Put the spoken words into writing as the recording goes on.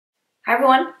Hi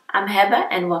everyone, I'm Heba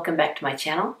and welcome back to my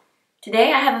channel.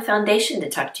 Today I have a foundation to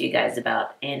talk to you guys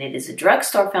about, and it is a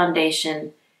drugstore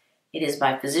foundation. It is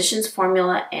by Physicians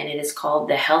Formula and it is called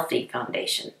the Healthy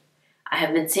Foundation. I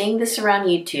have been seeing this around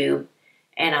YouTube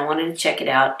and I wanted to check it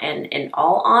out, and in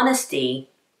all honesty,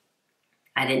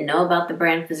 I didn't know about the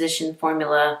brand Physicians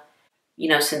Formula. You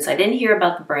know, since I didn't hear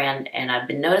about the brand, and I've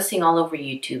been noticing all over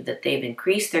YouTube that they've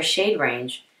increased their shade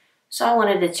range, so I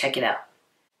wanted to check it out.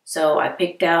 So I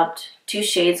picked out two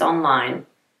shades online,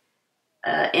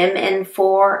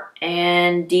 MN4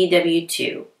 and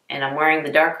DW2. And I'm wearing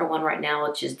the darker one right now,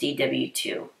 which is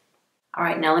DW2. All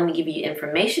right, now let me give you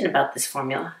information about this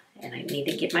formula. And I need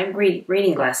to get my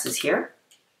reading glasses here.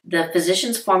 The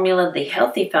Physicians Formula, the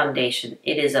Healthy Foundation.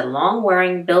 It is a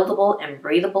long-wearing, buildable, and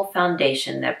breathable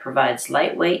foundation that provides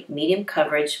lightweight, medium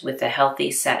coverage with a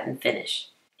healthy satin finish.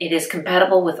 It is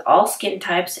compatible with all skin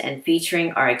types and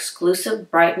featuring our exclusive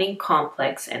brightening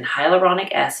complex and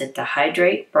hyaluronic acid to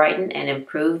hydrate, brighten, and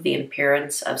improve the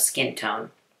appearance of skin tone.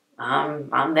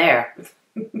 I'm there.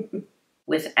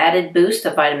 With added boost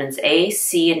of vitamins A,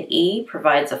 C, and E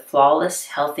provides a flawless,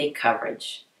 healthy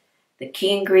coverage. The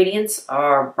key ingredients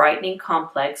are brightening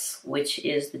complex, which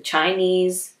is the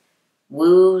Chinese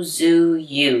Wu Zhu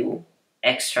Yu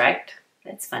extract.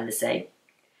 That's fun to say.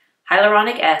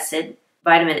 Hyaluronic acid,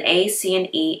 vitamin A, C, and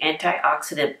E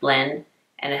antioxidant blend,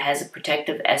 and it has a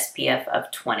protective SPF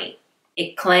of 20.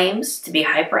 It claims to be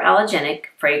hyperallergenic,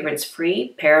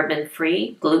 fragrance-free,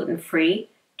 paraben-free, gluten-free,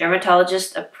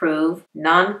 dermatologist-approved,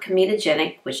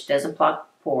 non-comedogenic, which doesn't block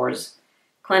pores,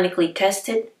 clinically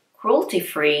tested,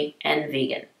 cruelty-free, and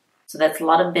vegan. So that's a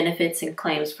lot of benefits and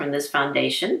claims from this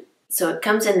foundation. So it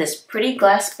comes in this pretty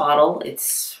glass bottle.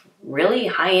 It's really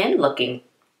high-end looking.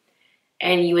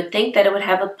 And you would think that it would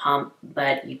have a pump,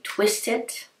 but you twist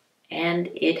it and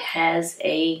it has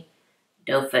a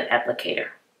doe foot applicator.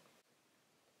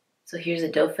 So here's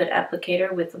a doe foot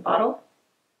applicator with the bottle.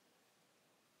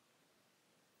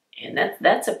 And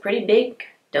that's a pretty big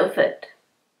doe foot.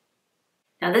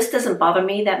 Now this doesn't bother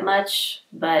me that much,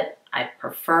 but I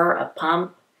prefer a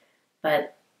pump,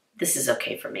 but this is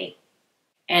okay for me.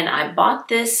 And I bought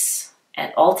this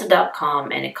at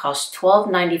Ulta.com and it cost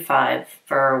 $12.95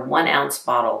 for a 1 ounce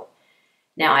bottle.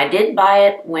 Now I did buy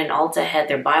it when Ulta had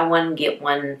their buy one, get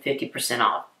one 50%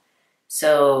 off.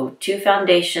 So 2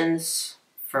 foundations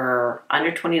for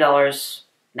under $20,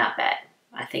 not bad.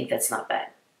 I think that's not bad.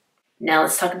 Now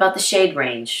let's talk about the shade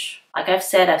range. Like I've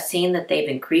said, I've seen that they've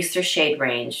increased their shade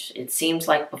range. It seems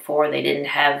like before they didn't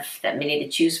have that many to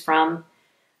choose from,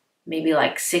 maybe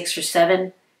like 6 or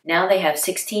 7. Now they have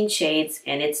 16 shades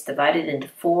and it's divided into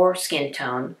 4 skin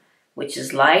tone, which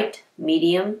is light,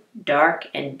 medium, dark,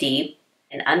 and deep.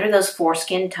 And under those 4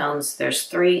 skin tones, there's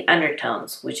 3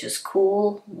 undertones, which is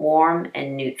cool, warm,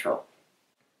 and neutral.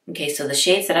 Okay, so the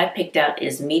shades that I picked out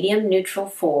is medium neutral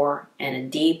 4 and a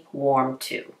deep warm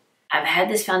 2. I've had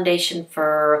this foundation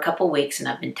for a couple weeks and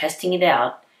I've been testing it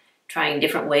out, trying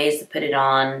different ways to put it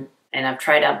on, and I've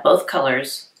tried out both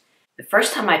colors. The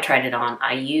first time I tried it on,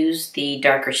 I used the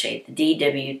darker shade, the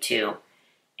DW2,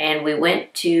 and we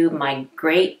went to my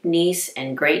great niece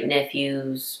and great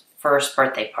nephew's first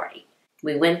birthday party.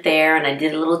 We went there and I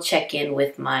did a little check-in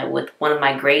with one of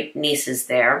my great nieces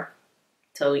there.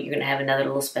 So you're gonna have another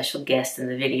little special guest in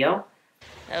the video.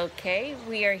 Okay,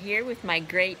 we are here with my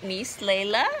great niece,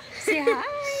 Layla. Say hi.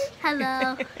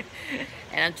 Hello.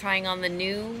 And I'm trying on the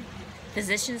new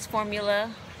Physicians Formula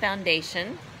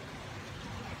foundation.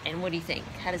 And what do you think?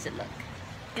 How does it look?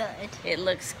 Good. It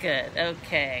looks good.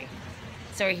 Okay.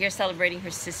 So we're here celebrating her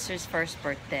sister's first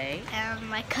birthday. And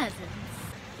my cousins.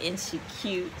 Isn't she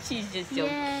cute? She's just so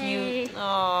Yay. cute.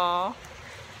 Aww.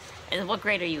 And what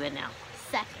grade are you in now?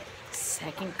 Second.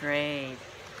 2nd grade.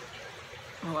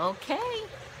 Well, okay.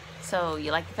 So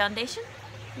you like the foundation?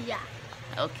 Yeah.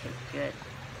 Okay, good.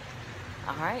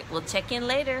 All right, we'll check in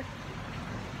later.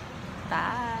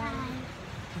 Bye.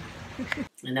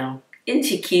 I know. Isn't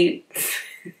she cute?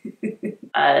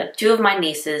 2 of my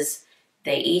nieces,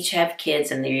 they each have kids,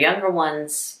 and their younger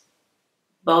ones,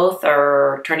 both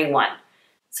are turning 1.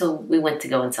 So we went to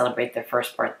go and celebrate their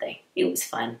first birthday. It was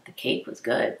fun. The cake was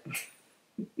good.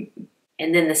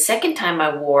 And then the second time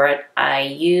I wore it, I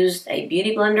used a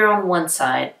beauty blender on one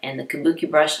side and the kabuki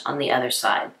brush on the other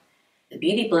side. The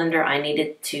beauty blender, I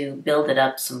needed to build it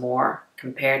up some more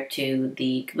compared to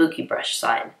the kabuki brush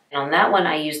side. And on that one,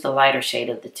 I used the lighter shade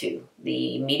of the 2,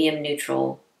 the medium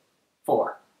neutral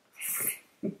 4.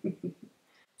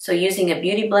 So using a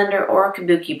beauty blender or a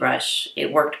kabuki brush,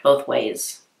 it worked both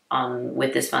ways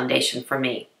with this foundation for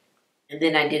me. And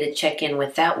then I did a check-in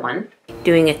with that one.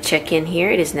 Doing a check-in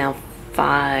here, it is now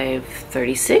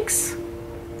 5:36.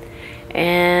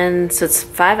 And so it's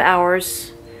 5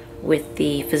 hours with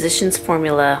the Physicians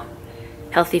Formula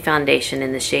Healthy Foundation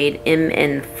in the shade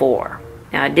MN4.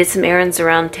 Now I did some errands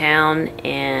around town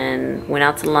and went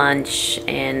out to lunch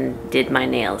and did my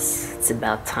nails. It's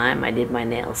about time I did my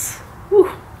nails.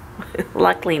 Whew, a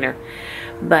lot cleaner.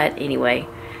 But anyway,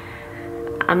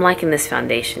 I'm liking this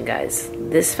foundation, guys.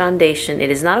 This foundation, it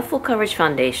is not a full coverage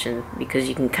foundation because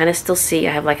you can kind of still see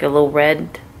I have like a little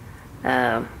red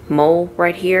mole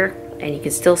right here, and you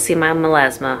can still see my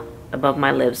melasma above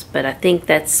my lips, but I think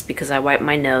that's because I wipe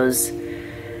my nose.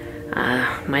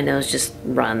 My nose just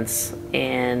runs,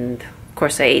 and of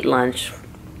course I ate lunch,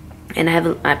 and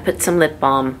I put some lip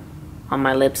balm on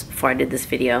my lips before I did this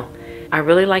video. I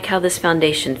really like how this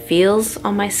foundation feels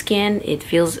on my skin. It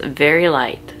feels very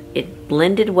light. It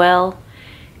blended well,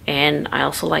 and I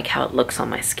also like how it looks on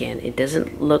my skin. It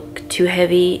doesn't look too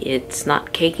heavy. It's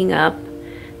not caking up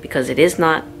because it is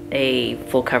not a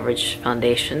full coverage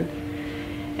foundation.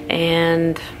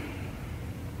 And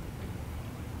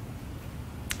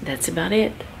that's about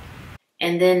it.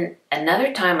 And then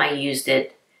another time I used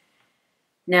it,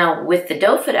 now with the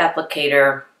doe foot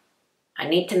applicator, I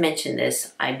need to mention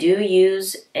this, I do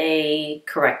use a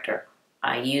corrector.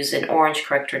 I use an orange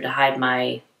corrector to hide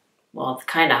my, well,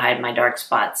 kind of hide my dark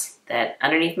spots that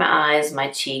underneath my eyes, my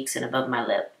cheeks, and above my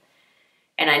lip.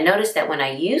 And I noticed that when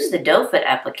I use the doe foot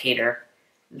applicator,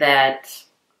 that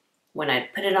when I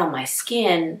put it on my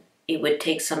skin, it would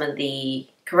take some of the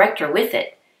corrector with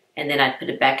it, and then I'd put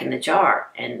it back in the jar,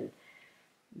 and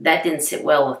that didn't sit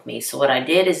well with me. So what I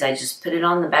did is I just put it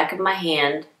on the back of my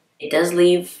hand. It does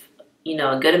leave, you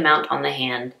know, a good amount on the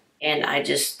hand, and I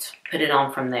just put it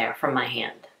on from there, from my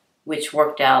hand, which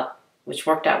worked out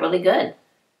really good.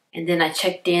 And then I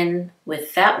checked in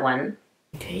with that one.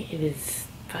 Okay, it is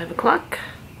 5 o'clock.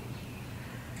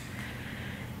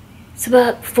 It's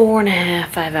about 4.5,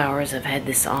 5 hours I've had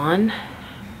this on.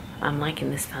 I'm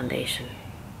liking this foundation.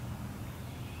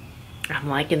 I'm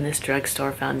liking this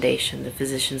drugstore foundation, the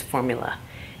Physicians Formula.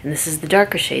 And this is the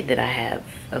darker shade that I have,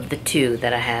 of the two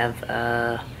that I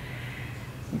have.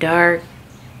 Dark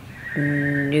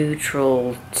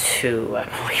Neutral 2, I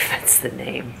believe that's the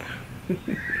name.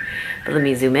 But let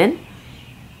me zoom in.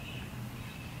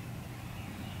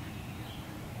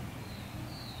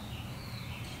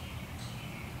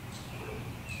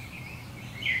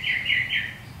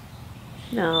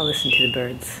 No, listen to the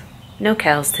birds. No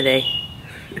cows today.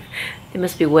 They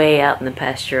must be way out in the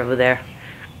pasture over there.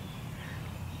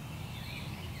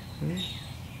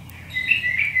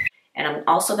 And I'm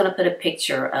also going to put a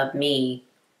picture of me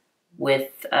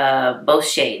with both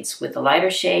shades, with the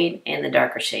lighter shade and the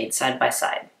darker shade side by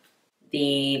side.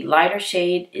 The lighter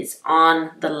shade is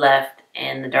on the left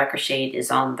and the darker shade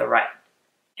is on the right.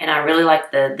 And I really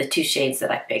like the two shades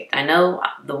that I picked. I know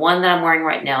the one that I'm wearing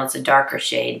right now is a darker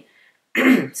shade.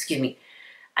 Excuse me.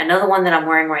 I know the one that I'm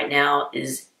wearing right now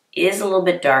is a little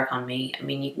bit dark on me. I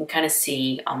mean, you can kind of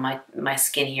see on my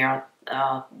skin here,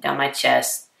 down my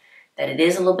chest, that it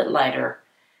is a little bit lighter.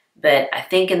 But I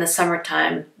think in the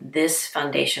summertime, this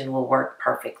foundation will work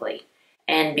perfectly.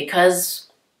 And because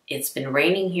it's been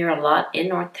raining here a lot in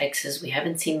North Texas, we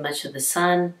haven't seen much of the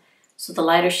sun. So the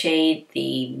lighter shade,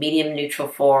 the medium neutral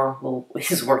 4,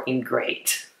 is working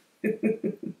great.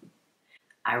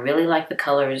 I really like the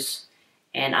colors.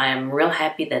 And I am real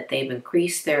happy that they've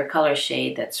increased their color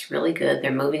shade. That's really good.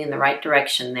 They're moving in the right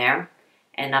direction there.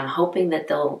 And I'm hoping that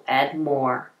they'll add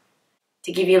more.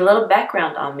 To give you a little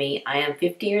background on me, I am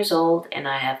 50 years old and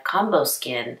I have combo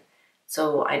skin.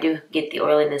 So I do get the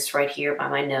oiliness right here by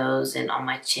my nose and on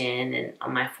my chin and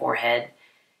on my forehead.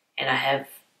 And I have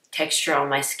texture on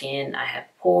my skin. I have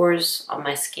pores on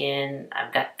my skin.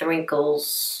 I've got the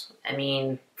wrinkles. I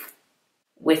mean,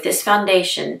 with this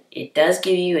foundation, it does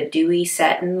give you a dewy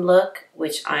satin look,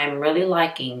 which I'm really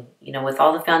liking. You know, with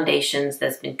all the foundations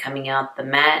that's been coming out, the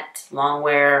matte, long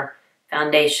wear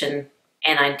foundation,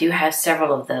 and I do have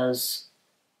several of those,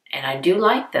 and I do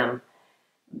like them.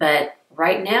 But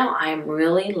right now, I'm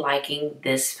really liking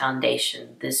this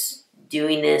foundation, this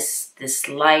dewiness, this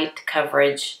light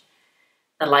coverage,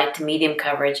 the light to medium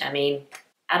coverage. I mean,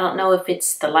 I don't know if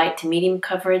it's the light to medium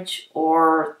coverage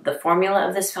or the formula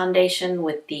of this foundation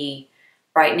with the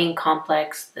brightening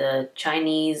complex, the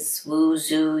Chinese Wu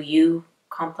Zhu Yu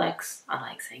complex. I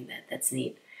like saying that. That's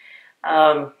neat.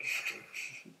 I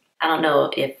don't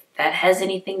know if that has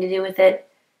anything to do with it,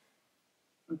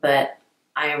 but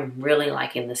I am really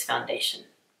liking this foundation.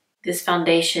 This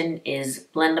foundation is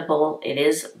blendable. It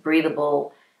is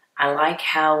breathable. I like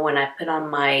how when I put on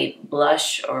my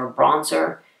blush or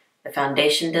bronzer, the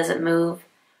foundation doesn't move.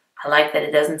 I like that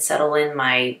it doesn't settle in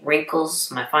my wrinkles,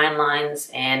 my fine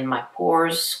lines, and my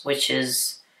pores, which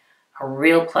is a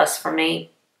real plus for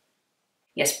me.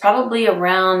 Yes, probably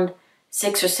around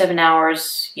 6 or 7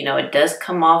 hours, it does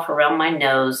come off around my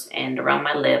nose and around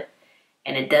my lip,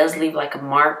 and it does leave like a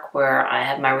mark where I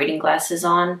have my reading glasses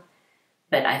on,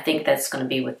 but I think that's going to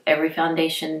be with every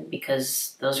foundation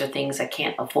because those are things I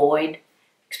can't avoid,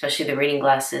 especially the reading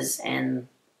glasses and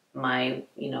my,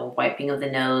 wiping of the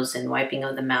nose and wiping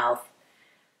of the mouth.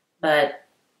 But,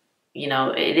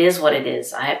 it is what it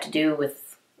is. I have to do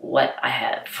with what I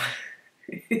have.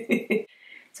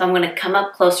 So I'm going to come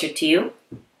up closer to you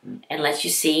and let you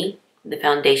see the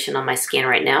foundation on my skin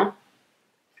right now.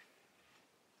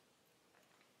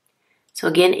 So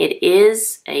again, it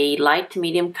is a light to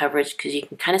medium coverage because you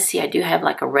can kind of see I do have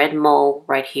like a red mole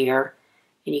right here.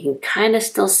 And you can kind of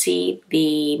still see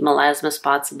the melasma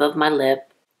spots above my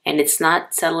lip. And it's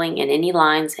not settling in any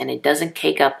lines and it doesn't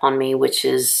cake up on me, which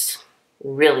is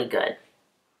really good.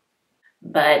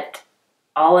 But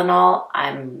all in all,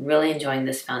 I'm really enjoying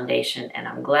this foundation and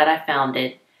I'm glad I found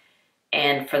it.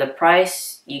 And for the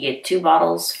price, you get 2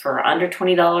 bottles for under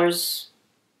 $20.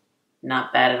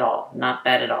 Not bad at all. Not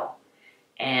bad at all.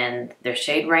 And their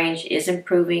shade range is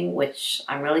improving, which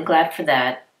I'm really glad for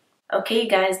that. Okay, you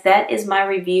guys, that is my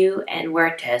review and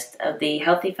wear test of the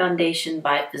Healthy Foundation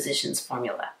by Physicians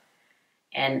formula.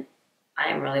 And I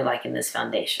am really liking this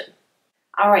foundation.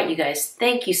 Alright, you guys,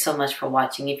 thank you so much for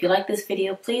watching. If you like this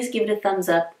video, please give it a thumbs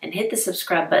up and hit the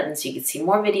subscribe button so you can see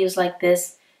more videos like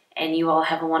this. And you all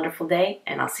have a wonderful day,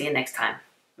 and I'll see you next time.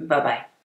 Bye-bye.